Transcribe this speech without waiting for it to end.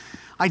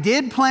I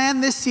did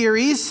plan this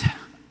series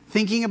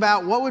thinking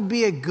about what would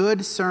be a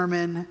good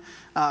sermon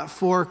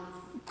for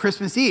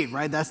Christmas Eve,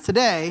 right? That's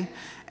today.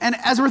 And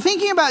as we're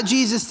thinking about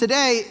Jesus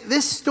today,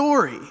 this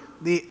story,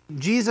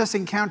 Jesus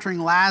encountering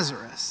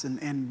Lazarus,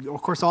 and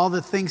of course all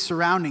the things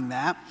surrounding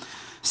that,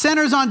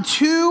 centers on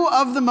two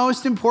of the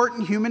most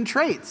important human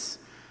traits,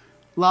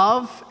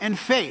 love and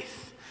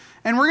faith.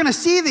 And we're going to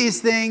see these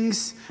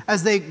things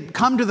as they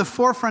come to the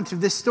forefront of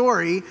this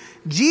story.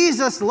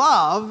 Jesus'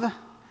 love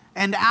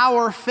and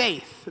our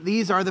faith.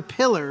 These are the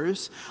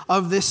pillars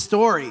of this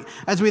story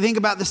as we think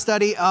about the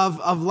study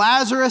of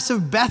Lazarus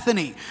of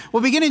Bethany.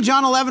 We'll begin in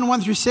John 11,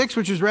 1 through 6,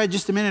 which was read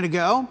just a minute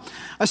ago.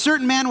 A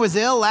certain man was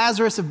ill,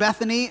 Lazarus of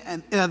Bethany,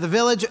 the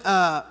village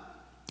of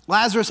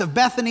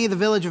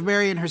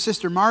Mary and her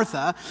sister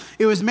Martha.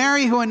 It was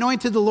Mary who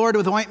anointed the Lord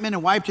with ointment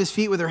and wiped his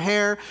feet with her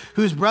hair,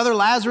 whose brother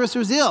Lazarus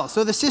was ill.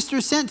 So the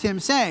sisters sent him,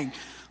 saying,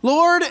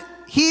 Lord,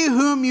 he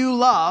whom you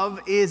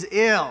love is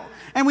ill.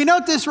 And we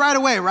note this right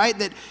away, right?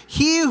 That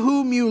he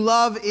whom you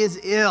love is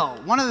ill.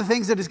 One of the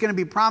things that is going to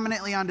be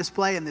prominently on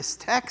display in this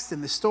text, in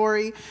this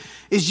story,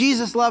 is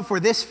Jesus' love for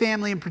this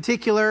family in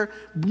particular,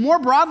 more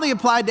broadly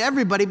applied to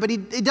everybody, but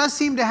it does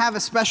seem to have a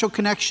special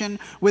connection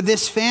with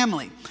this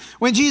family.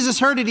 When Jesus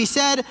heard it, he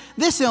said,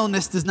 this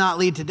illness does not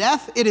lead to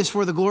death. It is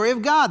for the glory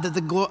of God, that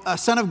the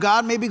Son of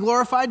God may be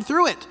glorified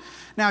through it.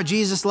 Now,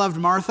 Jesus loved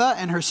Martha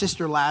and her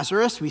sister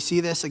Lazarus. We see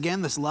this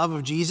again, this love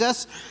of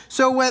Jesus.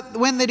 So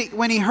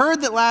when he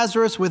heard that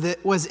Lazarus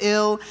was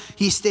ill,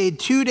 he stayed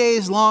 2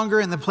 days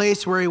longer in the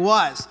place where he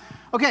was.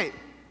 Okay,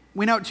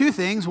 we note two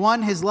things.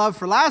 One, his love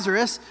for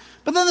Lazarus.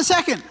 But then the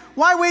second,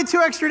 why wait 2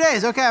 extra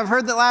days? Okay, I've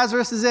heard that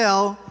Lazarus is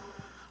ill.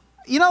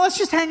 Let's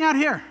just hang out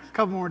here a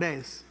couple more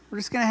days. We're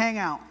just going to hang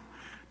out.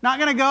 Not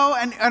going to go,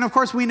 and of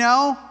course we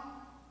know,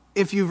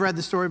 if you've read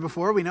the story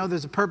before, we know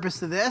there's a purpose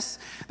to this.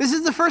 This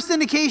is the first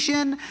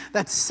indication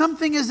that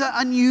something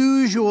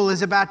unusual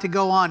is about to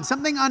go on.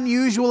 Something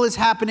unusual is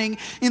happening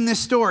in this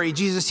story.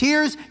 Jesus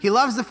hears, he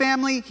loves the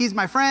family, he's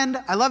my friend,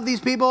 I love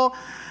these people,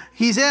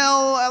 he's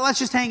ill, let's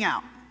just hang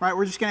out. Right,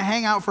 we're just going to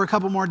hang out for a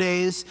couple more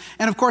days.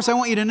 And of course, I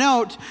want you to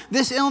note,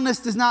 this illness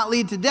does not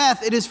lead to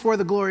death, it is for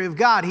the glory of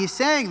God. He's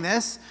saying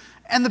this,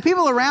 and the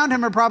people around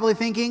him are probably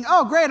thinking,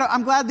 oh, great,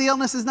 I'm glad the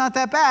illness is not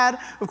that bad.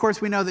 Of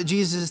course, we know that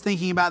Jesus is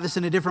thinking about this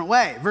in a different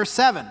way. Verse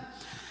 7,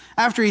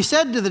 after this, he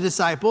said to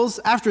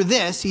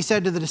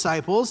the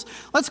disciples,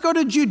 let's go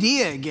to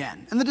Judea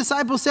again. And the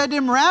disciples said to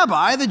him,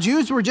 Rabbi, the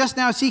Jews were just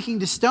now seeking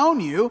to stone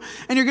you,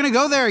 and you're going to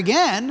go there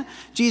again.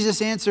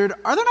 Jesus answered,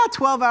 are there not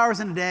 12 hours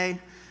in a day?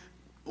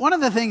 One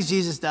of the things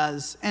Jesus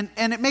does, and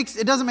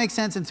it doesn't make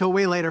sense until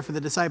way later for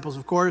the disciples,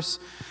 of course.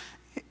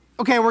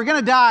 Okay, we're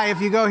going to die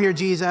if you go here,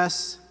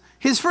 Jesus.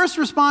 His first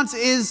response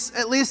is,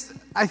 at least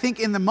I think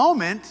in the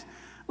moment,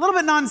 a little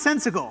bit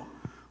nonsensical.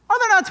 Are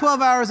there not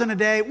 12 hours in a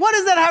day? What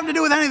does that have to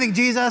do with anything,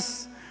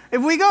 Jesus?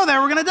 If we go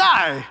there, we're going to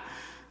die.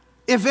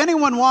 If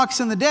anyone walks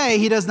in the day,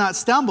 he does not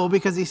stumble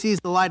because he sees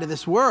the light of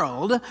this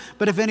world.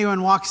 But if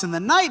anyone walks in the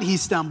night, he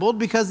stumbled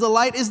because the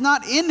light is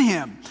not in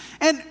him.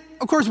 And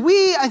of course,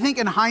 I think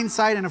in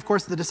hindsight, and of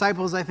course the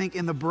disciples, I think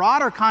in the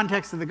broader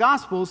context of the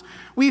Gospels,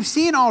 we've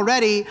seen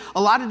already a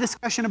lot of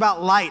discussion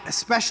about light,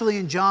 especially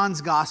in John's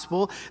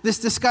Gospel, this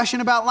discussion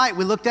about light.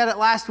 We looked at it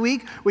last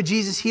week with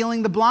Jesus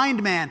healing the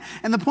blind man.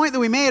 And the point that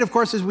we made, of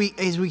course, as we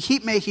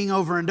keep making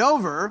over and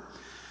over,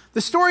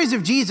 the stories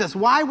of Jesus,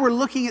 why we're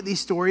looking at these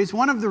stories,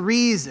 one of the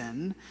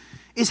reason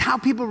is how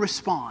people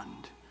respond.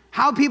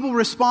 How people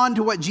respond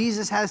to what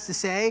Jesus has to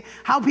say,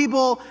 how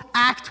people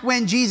act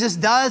when Jesus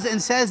does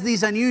and says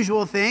these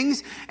unusual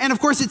things. And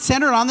of course, it's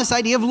centered on this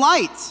idea of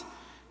light,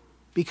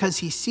 because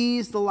he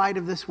sees the light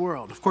of this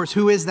world. Of course,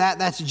 who is that?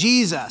 That's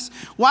Jesus.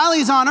 While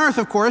he's on earth,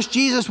 of course,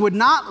 Jesus would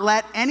not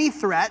let any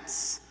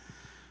threats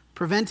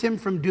prevent him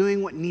from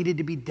doing what needed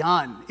to be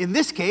done. In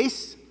this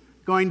case,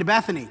 going to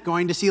Bethany,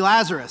 going to see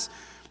Lazarus.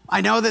 I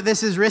know that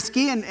this is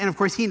risky, and of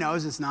course he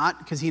knows it's not,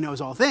 because he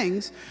knows all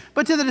things.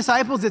 But to the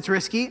disciples, it's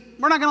risky.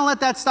 We're not going to let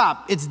that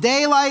stop. It's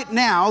daylight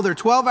now. There are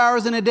 12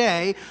 hours in a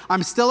day.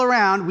 I'm still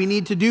around. We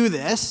need to do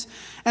this.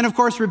 And of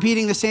course,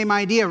 repeating the same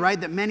idea,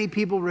 right, that many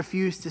people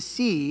refuse to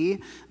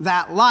see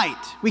that light.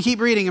 We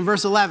keep reading in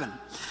verse 11.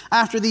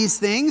 After these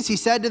things, he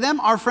said to them,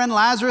 our friend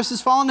Lazarus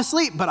has fallen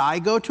asleep, but I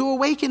go to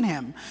awaken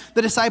him.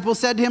 The disciples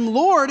said to him,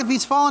 Lord, if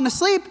he's fallen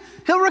asleep,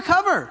 he'll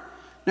recover.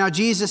 Now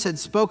Jesus had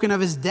spoken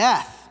of his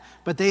death,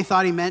 but they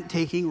thought he meant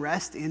taking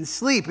rest in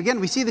sleep. Again,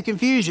 we see the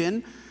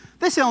confusion.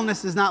 This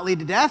illness does not lead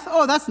to death.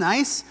 Oh, that's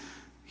nice.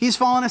 He's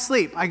fallen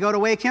asleep. I go to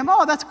wake him.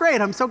 Oh, that's great.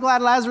 I'm so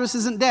glad Lazarus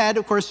isn't dead.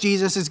 Of course,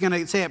 Jesus is going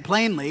to say it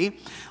plainly.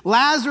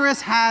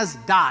 Lazarus has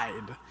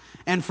died.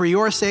 And for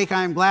your sake,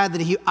 I am glad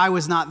that I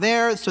was not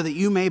there so that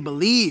you may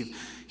believe.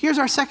 Here's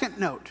our second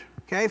note.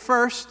 Okay,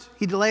 first,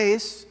 he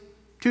delays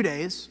 2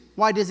 days.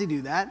 Why does he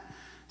do that?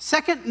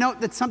 Second,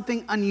 note that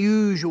something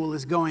unusual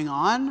is going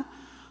on.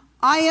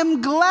 I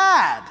am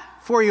glad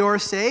for your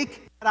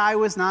sake that I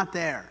was not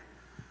there.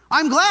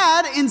 I'm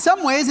glad in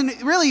some ways, and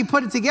really you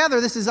put it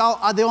together, this is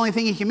the only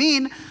thing he can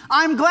mean.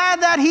 I'm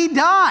glad that he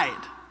died.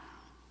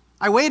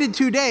 I waited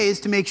 2 days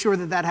to make sure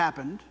that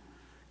happened.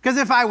 Because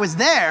if I was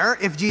there,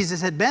 if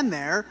Jesus had been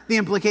there, the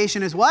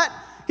implication is what?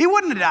 He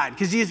wouldn't have died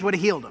because Jesus would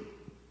have healed him.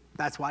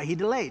 That's why he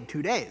delayed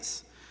 2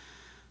 days.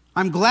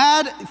 I'm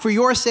glad for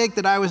your sake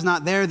that I was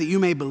not there, that you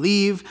may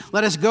believe.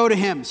 Let us go to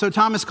him. So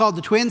Thomas, called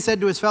the twin,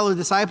 said to his fellow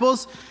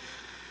disciples,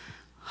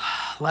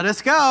 let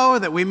us go,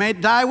 that we may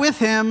die with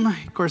him.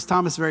 Of course,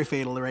 Thomas is very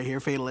fatal right here,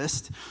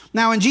 fatalist.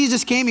 Now, when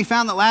Jesus came, he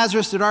found that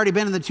Lazarus had already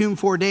been in the tomb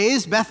 4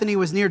 days. Bethany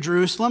was near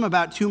Jerusalem,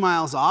 about 2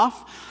 miles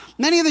off.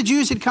 Many of the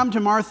Jews had come to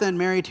Martha and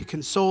Mary to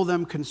console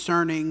them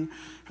concerning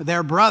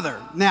their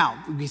brother.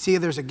 Now, we see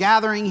there's a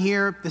gathering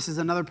here. This is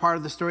another part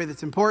of the story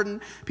that's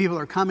important. People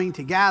are coming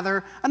to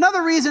gather.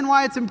 Another reason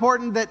why it's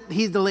important that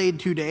he's delayed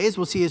 2 days.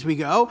 We'll see as we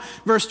go.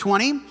 Verse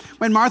 20,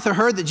 when Martha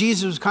heard that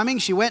Jesus was coming,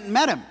 she went and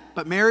met him.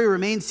 But Mary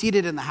remained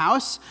seated in the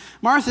house.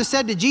 Martha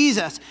said to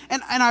Jesus,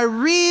 and I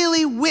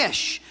really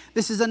wish,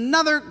 this is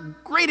another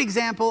great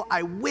example,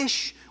 I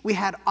wish we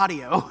had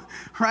audio,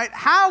 right?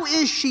 How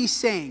is she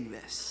saying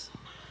this?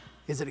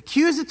 Is it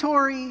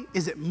accusatory?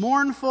 Is it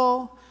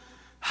mournful?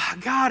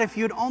 God, if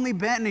you'd only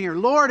been here.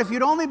 Lord, if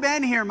you'd only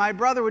been here, my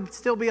brother would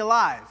still be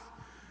alive.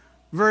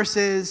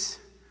 Versus,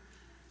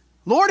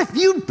 Lord, if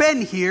you'd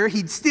been here,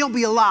 he'd still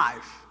be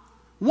alive.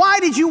 Why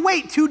did you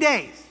wait 2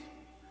 days?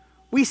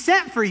 We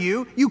sent for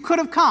you. You could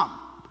have come.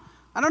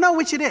 I don't know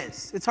which it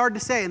is. It's hard to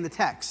say in the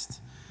text.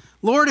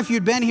 Lord, if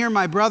you'd been here,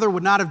 my brother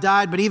would not have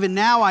died. But even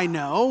now I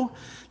know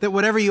that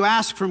whatever you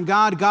ask from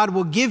God, God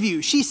will give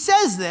you. She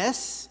says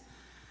this,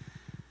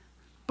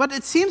 but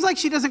it seems like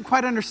she doesn't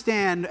quite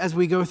understand as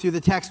we go through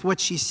the text what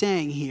she's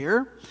saying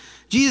here.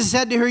 Jesus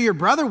said to her, your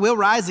brother will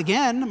rise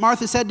again.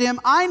 Martha said to him,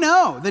 I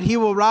know that he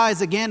will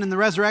rise again in the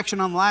resurrection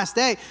on the last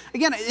day.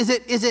 Again, is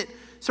it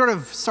sort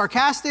of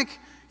sarcastic?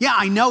 Yeah,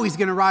 I know he's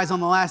going to rise on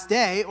the last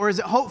day. Or is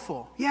it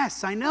hopeful?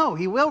 Yes, I know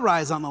he will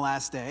rise on the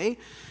last day.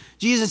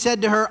 Jesus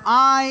said to her,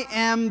 I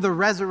am the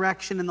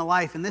resurrection and the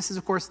life. And this is,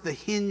 of course, the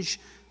hinge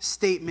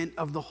statement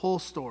of the whole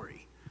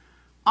story.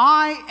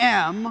 I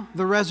am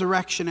the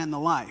resurrection and the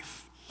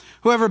life.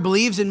 Whoever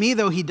believes in me,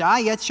 though he die,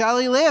 yet shall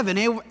he live.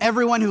 And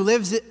everyone who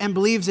lives and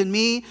believes in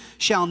me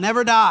shall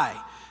never die.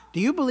 Do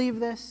you believe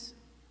this?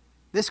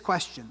 This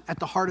question at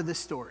the heart of this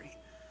story.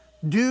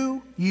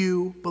 Do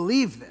you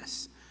believe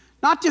this?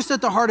 Not just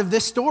at the heart of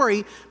this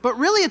story, but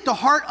really at the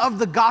heart of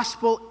the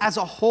gospel as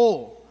a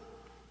whole.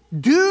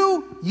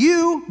 Do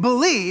you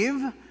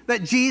believe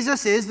that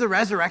Jesus is the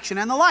resurrection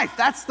and the life?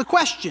 That's the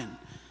question.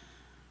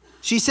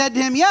 She said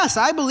to him, yes,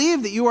 I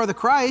believe that you are the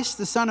Christ,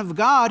 the Son of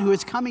God, who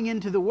is coming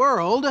into the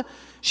world.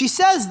 She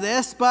says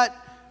this, but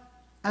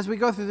as we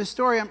go through this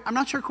story, I'm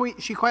not sure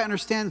she quite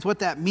understands what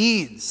that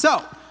means.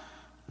 So,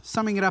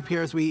 summing it up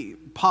here as we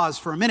pause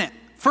for a minute.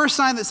 First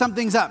sign that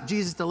something's up,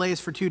 Jesus delays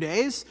for 2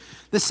 days.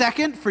 The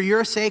second, for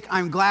your sake,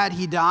 I'm glad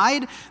he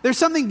died. There's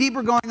something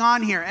deeper going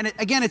on here. And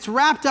again, it's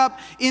wrapped up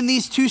in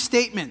these two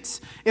statements.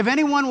 If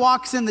anyone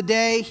walks in the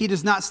day, he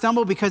does not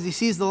stumble because he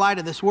sees the light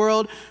of this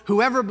world.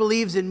 Whoever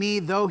believes in me,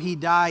 though he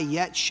die,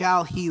 yet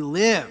shall he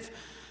live.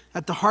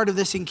 At the heart of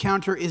this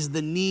encounter is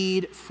the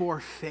need for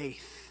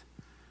faith.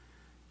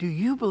 Do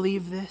you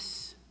believe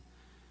this?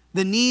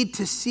 The need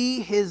to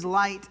see his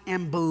light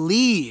and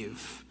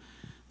believe.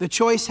 The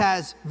choice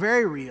has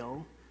very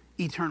real,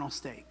 eternal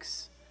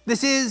stakes.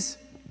 This is,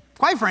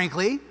 quite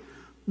frankly,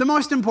 the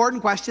most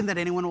important question that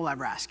anyone will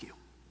ever ask you.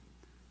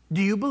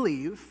 Do you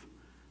believe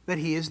that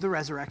he is the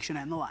resurrection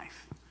and the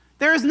life?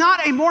 There is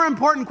not a more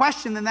important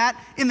question than that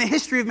in the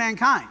history of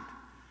mankind.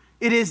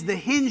 It is the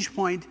hinge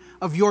point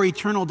of your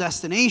eternal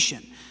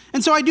destination.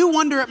 And so I do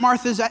wonder at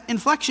Martha's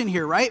inflection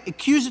here, right?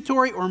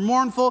 Accusatory or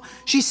mournful.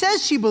 She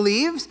says she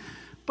believes,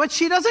 but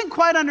she doesn't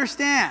quite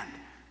understand.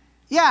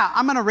 Yeah,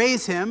 I'm going to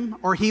raise him,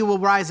 or he will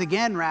rise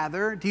again,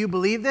 rather. Do you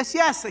believe this?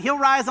 Yes, he'll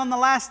rise on the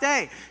last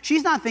day.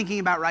 She's not thinking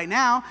about right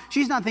now.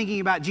 She's not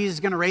thinking about Jesus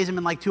going to raise him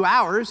in like 2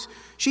 hours.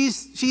 She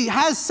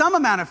has some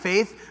amount of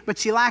faith, but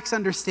she lacks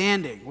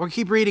understanding. We'll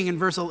keep reading in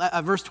verse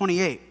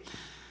 28.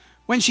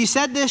 When she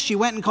said this, she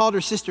went and called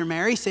her sister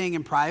Mary, saying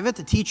in private,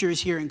 the teacher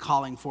is here and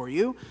calling for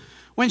you.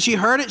 When she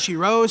heard it, she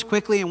rose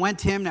quickly and went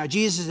to him. Now,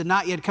 Jesus had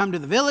not yet come to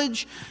the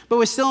village, but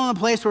was still in the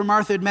place where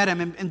Martha had met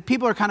him. And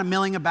people are kind of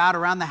milling about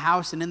around the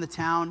house and in the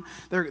town.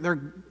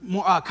 They're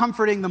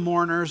comforting the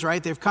mourners,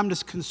 right? They've come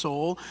to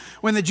console.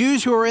 When the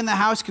Jews who were in the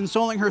house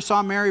consoling her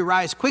saw Mary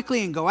rise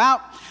quickly and go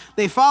out,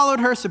 they followed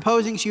her,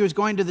 supposing she was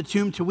going to the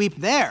tomb to weep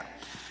there.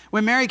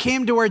 When Mary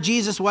came to where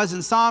Jesus was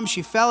and saw him,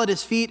 she fell at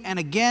his feet. And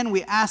again,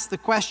 we asked the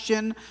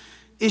question,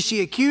 is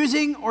she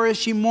accusing or is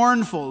she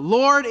mournful?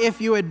 Lord,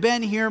 if you had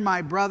been here,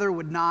 my brother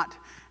would not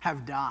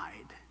have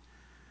died.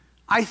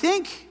 I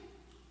think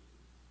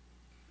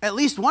at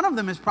least one of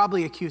them is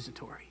probably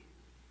accusatory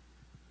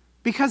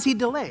because he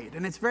delayed,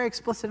 and it's very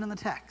explicit in the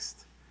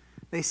text.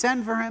 They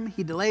send for him,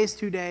 he delays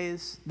 2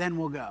 days, then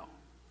we'll go.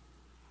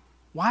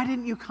 Why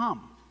didn't you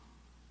come?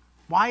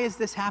 Why is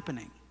this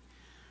happening?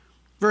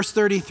 Verse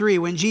 33,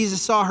 when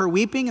Jesus saw her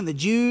weeping and the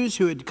Jews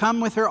who had come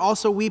with her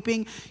also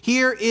weeping,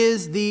 here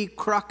is the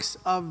crux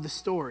of the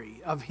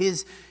story, of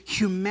his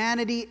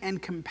humanity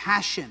and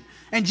compassion.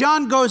 And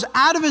John goes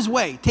out of his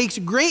way, takes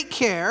great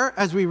care,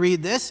 as we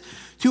read this,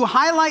 to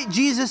highlight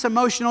Jesus'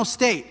 emotional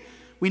state.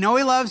 We know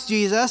he loves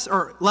Jesus,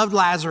 or loved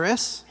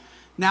Lazarus.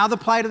 Now the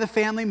plight of the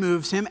family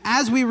moves him.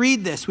 As we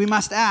read this, we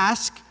must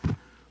ask,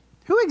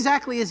 who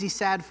exactly is he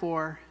sad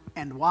for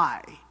and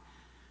why?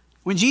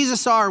 When Jesus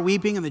saw her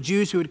weeping and the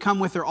Jews who had come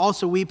with her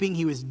also weeping,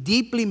 he was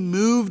deeply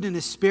moved in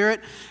his spirit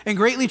and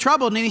greatly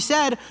troubled. And he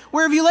said,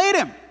 where have you laid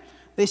him?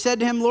 They said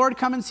to him, Lord,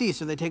 come and see.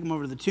 So they take him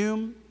over to the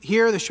tomb.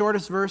 Here, the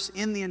shortest verse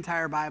in the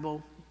entire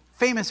Bible,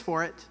 famous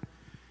for it,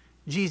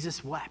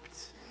 Jesus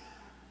wept.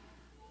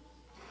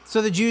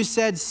 So the Jews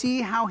said,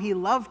 see how he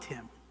loved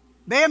him.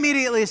 They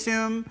immediately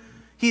assume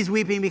he's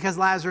weeping because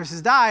Lazarus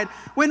has died,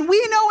 when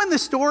we know in the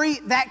story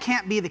that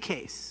can't be the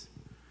case.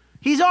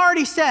 He's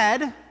already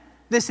said,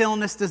 this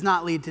illness does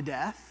not lead to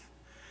death.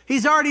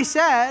 He's already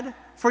said,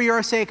 for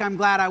your sake, I'm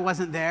glad I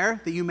wasn't there,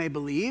 that you may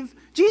believe.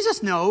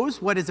 Jesus knows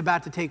what is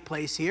about to take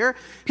place here.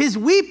 His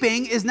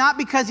weeping is not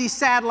because he's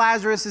sad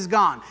Lazarus is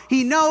gone.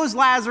 He knows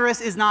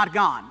Lazarus is not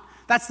gone.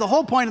 That's the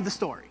whole point of the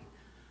story.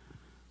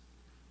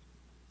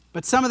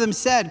 But some of them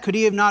said, could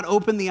he have not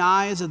opened the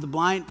eyes of the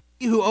blind?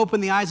 He who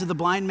opened the eyes of the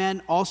blind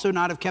men also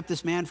not have kept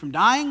this man from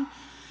dying?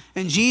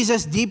 And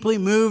Jesus, deeply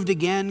moved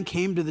again,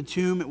 came to the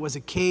tomb. It was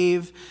a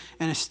cave,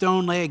 and a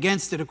stone lay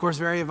against it. Of course,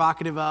 very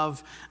evocative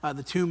of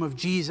the tomb of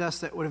Jesus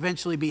that would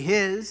eventually be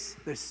his,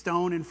 the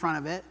stone in front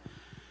of it.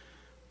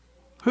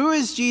 Who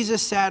is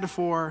Jesus sad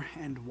for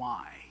and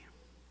why?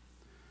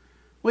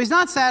 Well, he's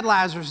not sad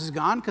Lazarus is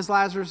gone, because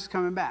Lazarus is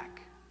coming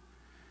back.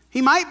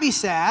 He might be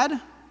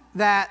sad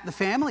that the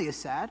family is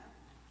sad.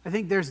 I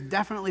think there's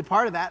definitely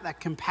part of that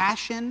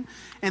compassion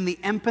and the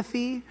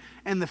empathy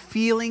and the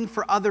feeling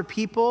for other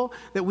people,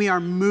 that we are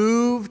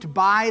moved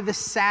by the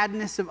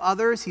sadness of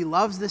others. He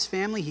loves this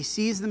family. He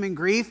sees them in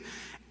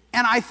grief.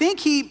 And I think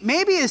he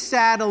maybe is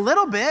sad a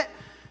little bit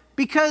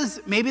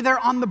because maybe they're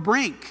on the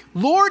brink.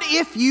 Lord,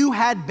 if you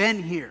had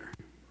been here.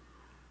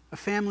 A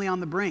family on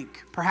the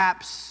brink,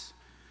 perhaps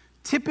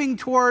tipping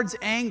towards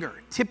anger,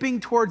 tipping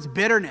towards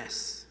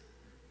bitterness,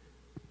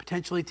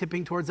 potentially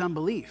tipping towards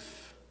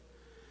unbelief.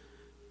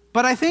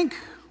 But I think,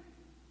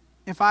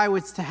 if I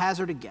was to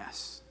hazard a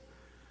guess,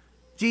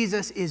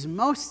 Jesus is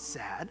most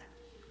sad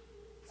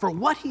for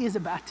what he is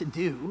about to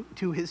do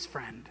to his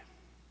friend.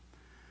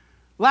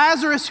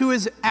 Lazarus, who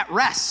is at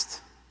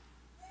rest,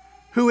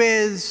 who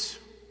is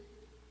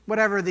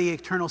whatever the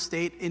eternal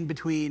state in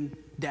between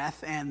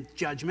death and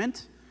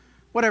judgment,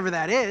 whatever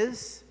that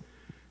is,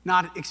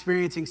 not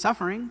experiencing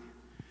suffering,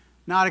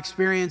 not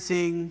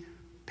experiencing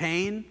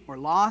pain or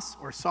loss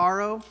or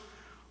sorrow,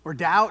 or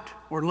doubt,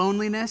 or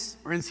loneliness,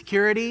 or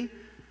insecurity.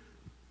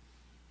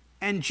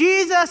 And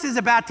Jesus is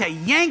about to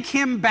yank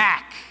him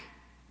back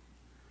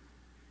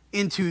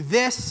into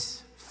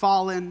this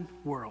fallen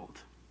world.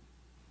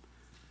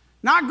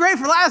 Not great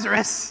for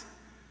Lazarus,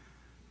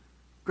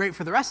 great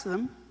for the rest of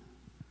them,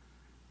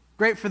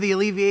 great for the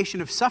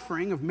alleviation of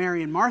suffering of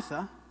Mary and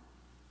Martha,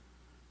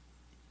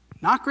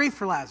 not great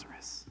for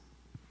Lazarus.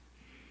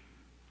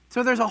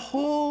 So there's a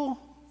whole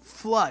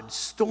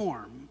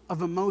storm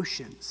of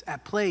emotions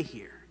at play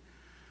here.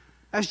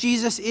 As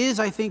Jesus is,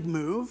 I think,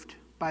 moved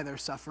by their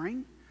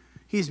suffering.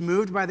 He's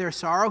moved by their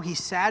sorrow.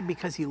 He's sad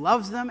because he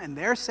loves them and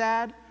they're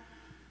sad.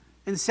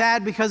 And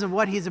sad because of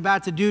what he's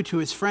about to do to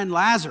his friend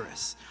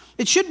Lazarus.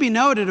 It should be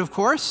noted, of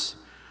course,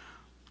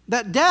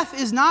 that death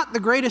is not the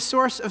greatest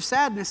source of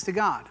sadness to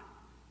God.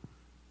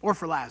 Or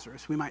for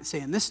Lazarus, we might say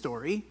in this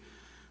story.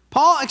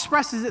 Paul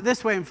expresses it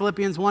this way in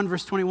Philippians 1,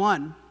 verse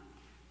 21.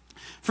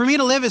 For me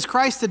to live is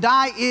Christ, to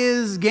die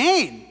is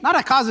gain. Not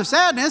a cause of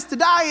sadness, to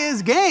die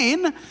is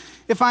gain.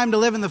 If I am to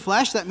live in the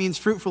flesh, that means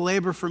fruitful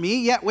labor for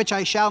me, yet which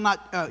I shall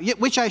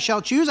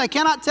choose, I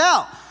cannot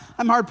tell.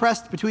 I'm hard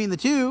pressed between the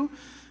two.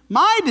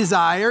 My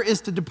desire is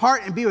to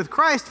depart and be with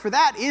Christ, for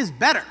that is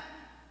better.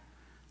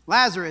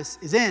 Lazarus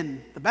is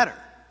in the better.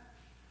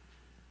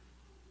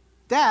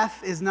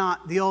 Death is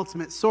not the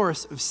ultimate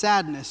source of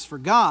sadness for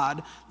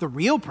God. The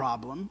real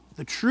problem,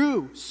 the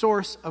true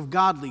source of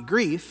godly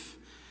grief,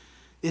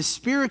 is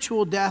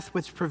spiritual death,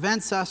 which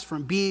prevents us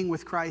from being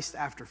with Christ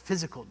after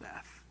physical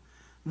death.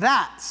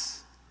 That's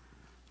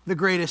the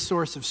greatest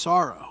source of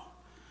sorrow.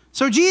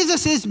 So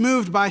Jesus is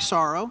moved by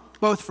sorrow,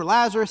 both for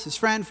Lazarus, his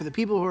friend, for the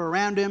people who are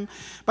around him.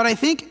 But I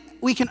think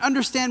we can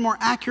understand more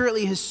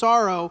accurately his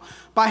sorrow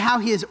by how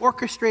he has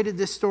orchestrated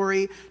this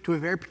story to a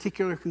very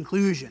particular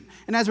conclusion.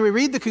 And as we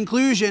read the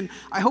conclusion,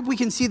 I hope we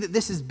can see that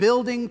this is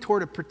building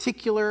toward a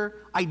particular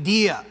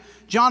idea.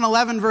 John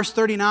 11, verse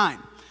 39.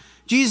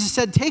 Jesus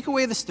said, take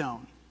away the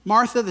stone.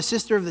 Martha, the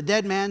sister of the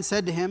dead man,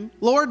 said to him,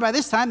 Lord, by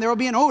this time there will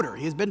be an odor.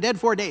 He has been dead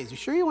 4 days. You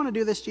sure you want to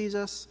do this,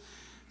 Jesus?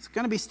 It's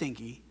going to be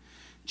stinky.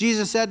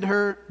 Jesus said to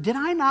her, did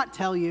I not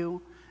tell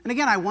you? And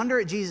again, I wonder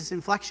at Jesus'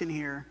 inflection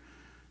here.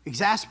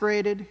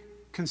 Exasperated,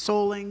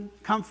 consoling,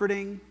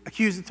 comforting,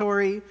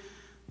 accusatory.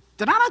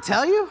 Did I not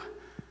tell you?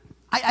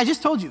 I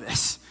just told you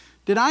this.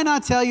 Did I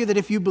not tell you that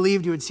if you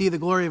believed, you would see the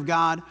glory of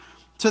God?"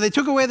 So they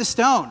took away the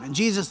stone, and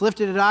Jesus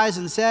lifted his eyes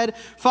and said,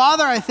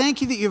 "Father, I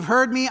thank you that you've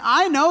heard me.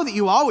 I know that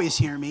you always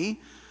hear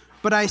me,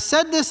 but I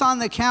said this on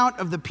the account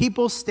of the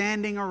people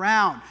standing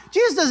around."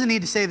 Jesus doesn't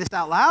need to say this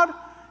out loud.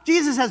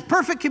 Jesus has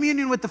perfect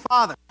communion with the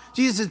Father.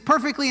 Jesus is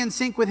perfectly in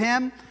sync with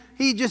him.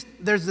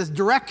 There's this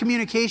direct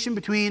communication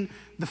between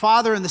the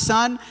Father and the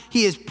Son.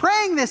 He is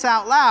praying this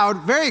out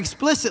loud very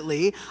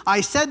explicitly. "I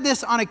said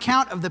this on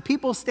account of the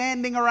people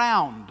standing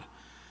around,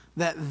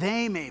 that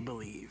they may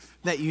believe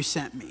that you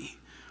sent me."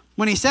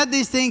 When he said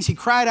these things, he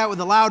cried out with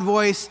a loud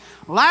voice,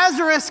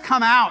 "Lazarus,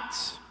 come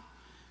out!"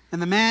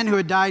 And the man who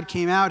had died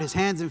came out, his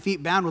hands and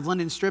feet bound with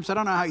linen strips. I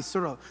don't know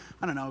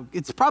how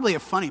it's probably a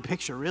funny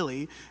picture,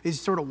 really.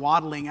 He's sort of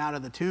waddling out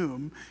of the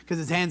tomb because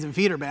his hands and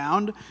feet are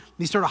bound.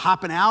 He's sort of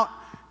hopping out,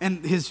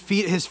 and his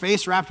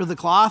face wrapped with a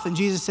cloth, and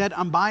Jesus said,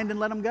 "Unbind and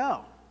let him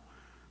go."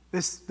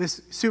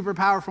 This super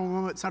powerful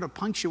moment sort of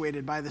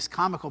punctuated by this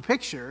comical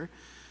picture.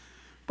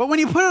 But when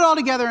you put it all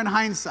together in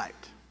hindsight,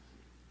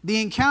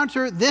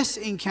 this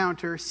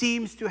encounter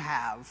seems to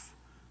have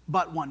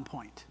but one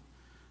point,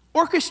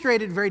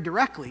 orchestrated very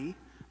directly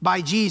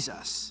by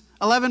Jesus.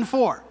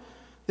 11:4,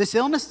 "This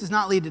illness does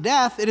not lead to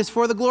death. It is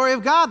for the glory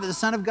of God, that the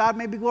Son of God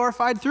may be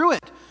glorified through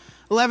it."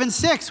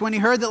 11:6, "When he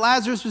heard that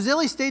Lazarus was ill,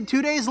 he stayed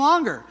 2 days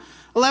longer."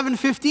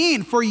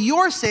 11:15, "For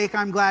your sake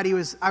I'm glad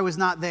I was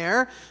not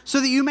there, so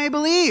that you may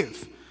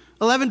believe."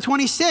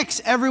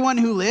 11:26, "Everyone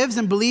who lives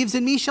and believes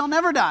in me shall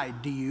never die."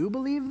 Do you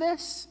believe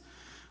this?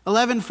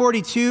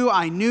 11:42,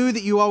 "I knew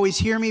that you always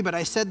hear me, but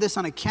I said this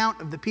on account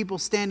of the people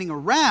standing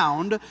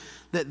around,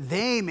 that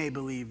they may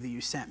believe that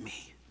you sent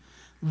me."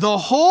 The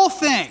whole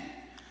thing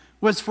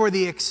was for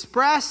the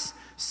express,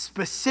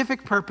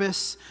 specific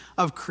purpose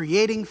of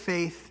creating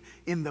faith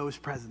in those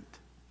present.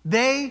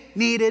 They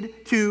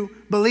needed to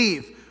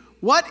believe.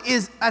 What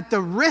is at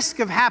the risk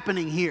of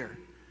happening here?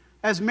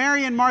 As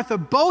Mary and Martha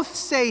both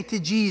say to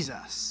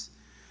Jesus,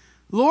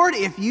 "Lord,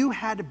 if you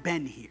had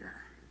been here,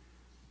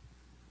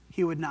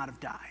 he would not have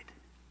died."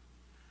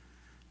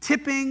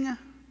 Tipping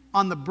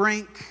on the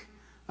brink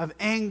of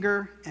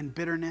anger and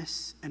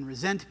bitterness and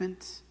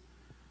resentment.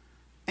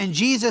 And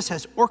Jesus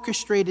has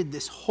orchestrated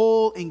this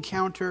whole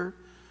encounter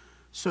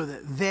so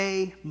that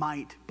they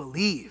might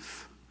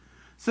believe,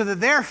 so that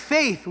their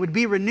faith would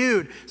be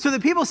renewed, so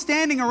that people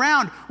standing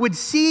around would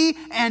see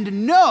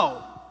and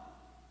know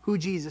who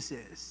Jesus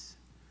is,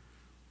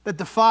 that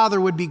the Father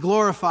would be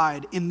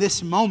glorified in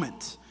this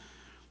moment,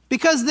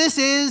 because this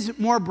is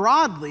more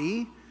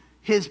broadly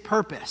his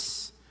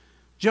purpose.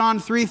 John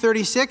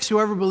 3:36,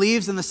 "Whoever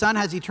believes in the Son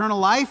has eternal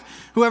life.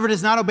 Whoever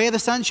does not obey the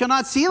Son shall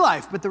not see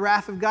life, but the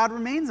wrath of God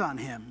remains on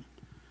him."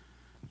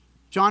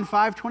 John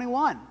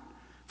 5:21,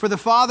 "For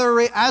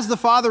as the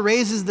Father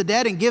raises the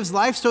dead and gives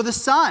life, so the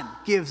Son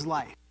gives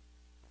life."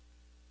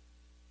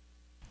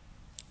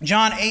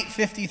 John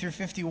 8:50 through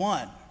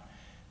 51,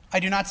 "I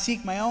do not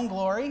seek my own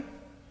glory.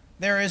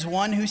 There is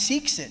one who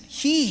seeks it.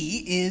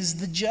 He is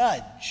the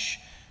judge.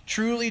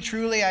 Truly,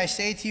 truly, I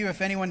say to you,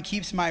 if anyone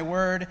keeps my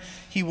word,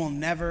 he will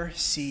never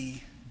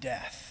see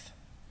death."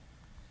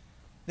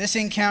 This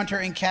encounter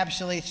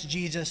encapsulates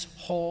Jesus'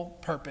 whole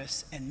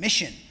purpose and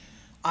mission.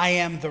 "I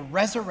am the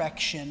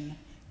resurrection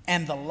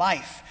and the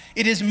life."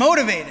 It is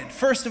motivated,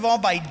 first of all,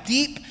 by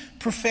deep,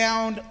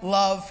 profound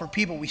love for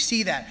people. We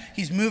see that.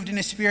 He's moved in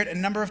his spirit a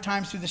number of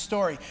times through the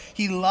story.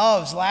 He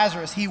loves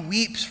Lazarus. He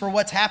weeps for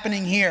what's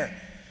happening here.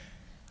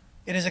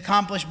 It is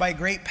accomplished by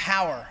great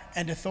power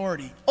and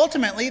authority.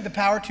 Ultimately, the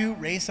power to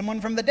raise someone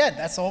from the dead.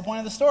 That's the whole point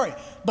of the story.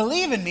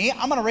 Believe in me.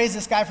 I'm going to raise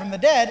this guy from the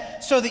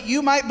dead so that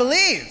you might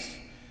believe.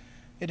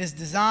 It is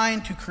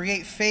designed to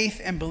create faith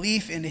and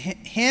belief in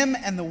him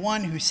and the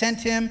one who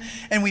sent him.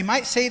 And we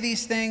might say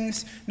these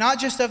things not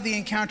just of the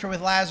encounter with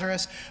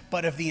Lazarus,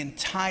 but of the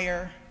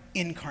entire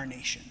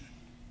incarnation.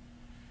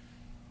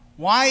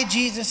 Why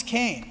Jesus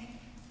came: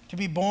 to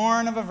be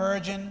born of a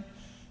virgin,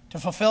 to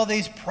fulfill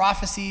these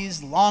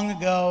prophecies long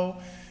ago,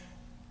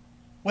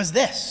 was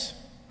this: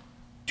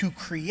 to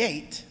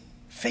create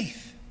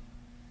faith,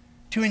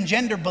 to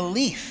engender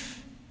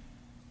belief,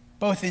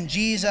 both in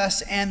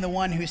Jesus and the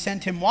one who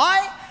sent him.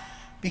 Why?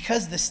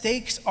 Because the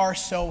stakes are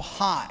so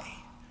high.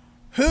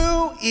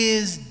 Who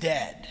is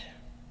dead?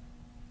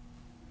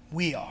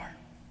 We are.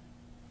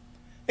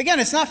 Again,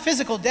 it's not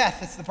physical death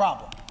that's the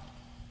problem.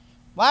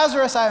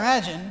 Lazarus, I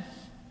imagine,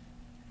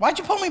 "Why'd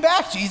you pull me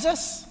back,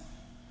 Jesus?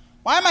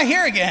 Why am I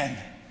here again?"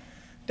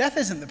 Death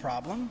isn't the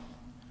problem.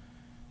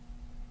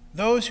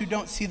 Those who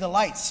don't see the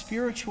light,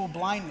 spiritual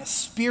blindness,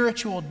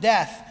 spiritual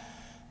death,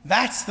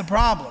 that's the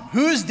problem.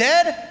 Who's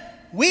dead?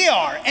 We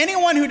are.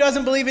 Anyone who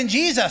doesn't believe in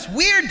Jesus,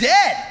 we're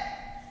dead.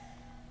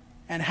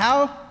 And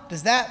how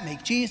does that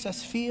make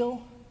Jesus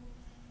feel?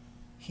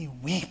 He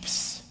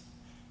weeps.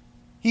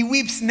 He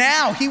weeps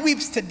now. He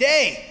weeps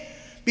today,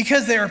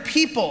 because there are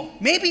people,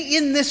 maybe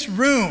in this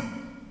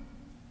room,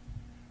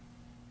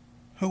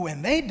 who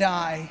when they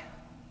die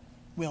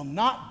will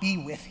not be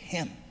with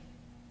him.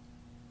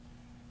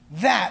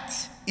 That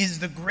is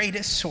the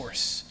greatest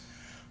source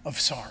of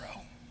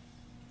sorrow.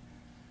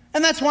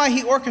 And that's why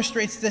he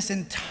orchestrates this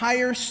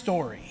entire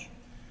story,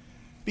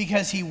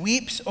 because he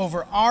weeps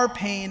over our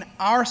pain,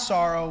 our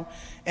sorrow,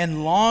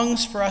 and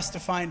longs for us to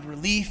find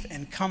relief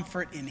and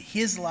comfort in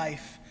his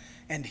life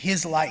and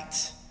his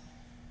light.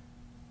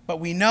 But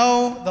we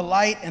know the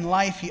light and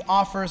life he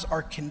offers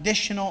are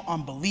conditional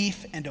on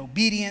belief and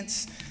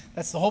obedience.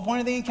 That's the whole point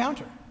of the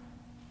encounter.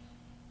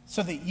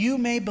 So that you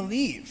may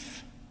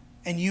believe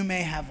and you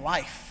may have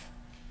life,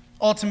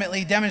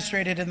 ultimately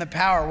demonstrated in the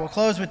power. We'll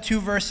close with 2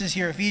 verses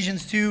here,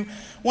 Ephesians 2,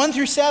 1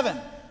 through 7,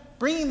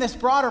 bringing this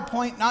broader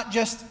point not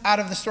just out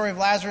of the story of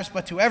Lazarus,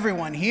 but to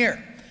everyone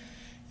here.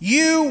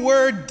 You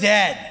were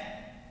dead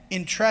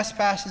in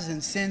trespasses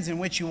and sins in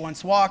which you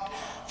once walked,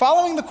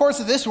 following the course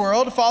of this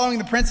world, following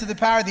the prince of the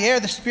power of the air,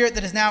 the spirit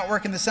that is now at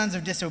work in the sons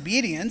of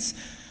disobedience,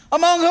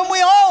 among whom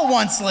we all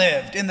once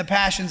lived in the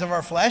passions of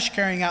our flesh,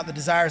 carrying out the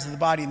desires of the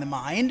body and the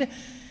mind,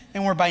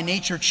 and were by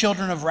nature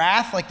children of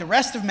wrath like the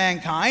rest of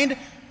mankind.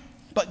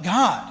 But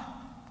God,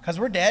 because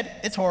we're dead,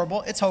 it's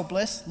horrible, it's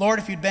hopeless. Lord,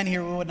 if you'd been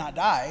here, we would not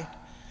die.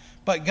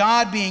 But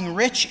God, being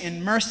rich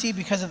in mercy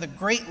because of the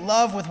great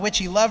love with which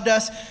he loved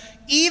us,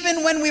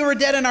 even when we were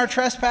dead in our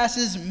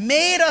trespasses,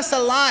 made us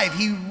alive.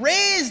 He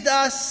raised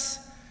us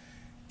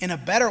in a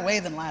better way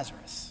than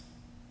Lazarus.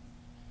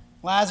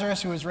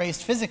 Lazarus, who was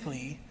raised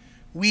physically,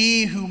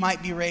 we who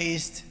might be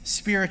raised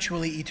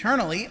spiritually,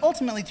 eternally,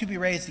 ultimately to be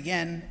raised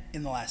again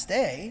in the last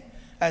day,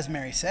 as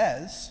Mary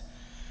says.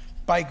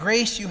 By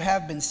grace you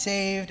have been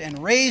saved,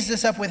 and raised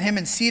us up with him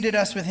and seated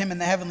us with him in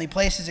the heavenly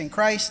places in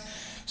Christ,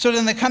 so that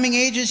in the coming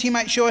ages he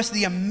might show us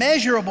the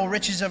immeasurable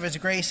riches of his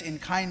grace in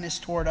kindness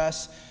toward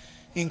us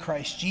in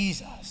Christ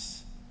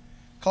Jesus.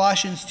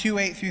 Colossians 2,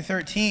 8 through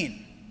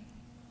 13.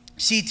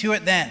 See to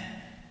it then,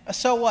 a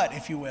so what,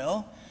 if you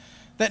will,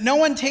 that no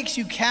one takes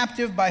you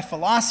captive by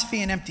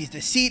philosophy and empty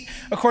deceit,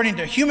 according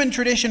to human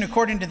tradition,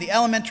 according to the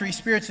elementary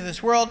spirits of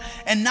this world,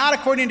 and not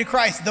according to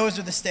Christ. Those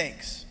are the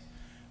stakes.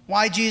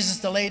 Why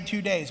Jesus delayed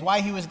 2 days,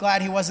 why he was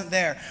glad he wasn't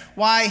there,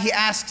 why he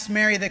asks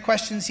Mary the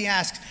questions he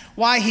asks,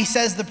 why he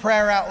says the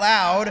prayer out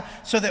loud,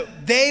 so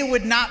that they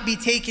would not be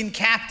taken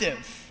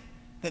captive,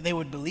 that they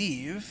would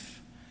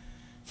believe.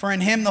 For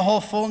in him the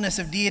whole fullness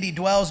of deity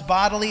dwells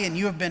bodily, and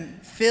you have been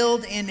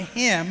filled in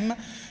him,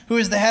 who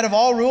is the head of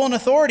all rule and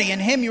authority. In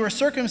him you were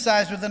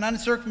circumcised with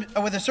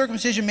a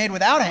circumcision made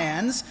without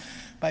hands,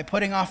 by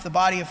putting off the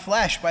body of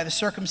flesh, by the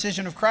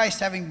circumcision of Christ,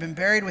 having been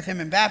buried with him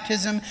in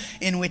baptism,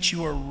 in which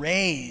you were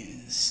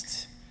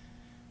raised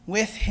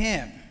with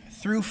him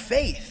through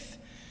faith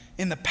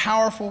in the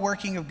powerful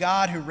working of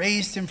God who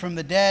raised him from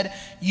the dead.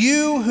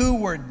 You who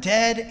were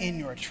dead in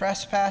your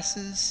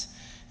trespasses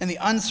and the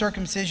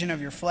uncircumcision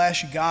of your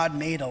flesh, God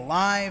made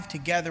alive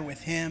together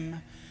with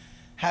him,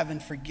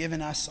 having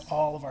forgiven us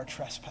all of our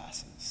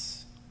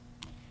trespasses.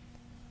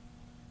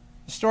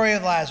 The story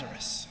of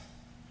Lazarus.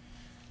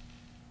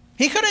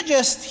 He could have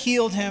just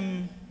healed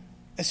him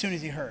as soon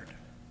as he heard.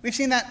 We've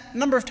seen that a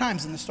number of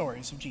times in the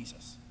stories of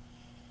Jesus.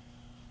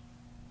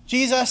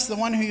 Jesus, the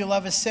one who you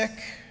love, is sick.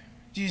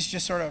 Jesus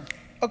just sort of,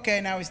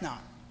 okay, now he's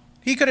not.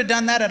 He could have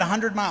done that at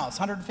 100 miles,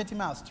 150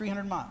 miles,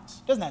 300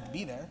 miles. Doesn't have to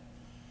be there.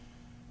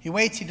 He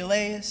waits, he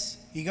delays,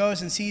 he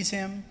goes and sees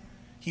him.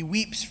 He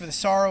weeps for the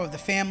sorrow of the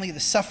family,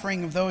 the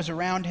suffering of those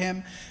around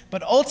him.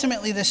 But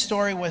ultimately, this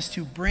story was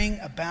to bring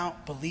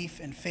about belief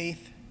and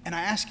faith. And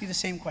I ask you the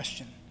same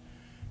question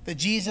that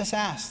Jesus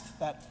asked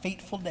that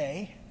fateful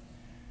day.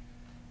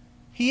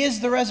 He is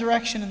the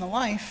resurrection and the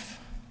life.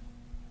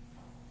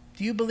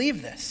 Do you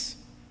believe this?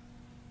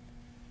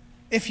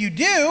 If you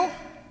do,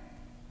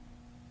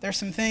 there's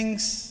some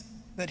things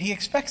that he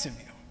expects of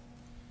you.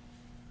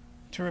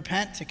 To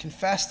repent, to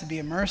confess, to be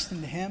immersed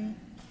into him,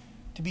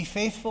 to be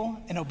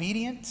faithful and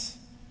obedient.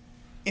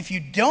 If you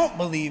don't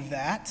believe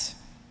that,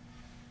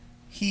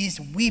 he's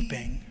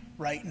weeping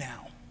right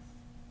now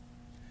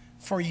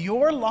for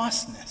your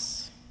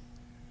lostness,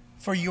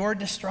 for your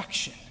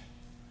destruction.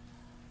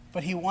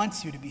 But he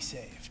wants you to be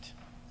saved.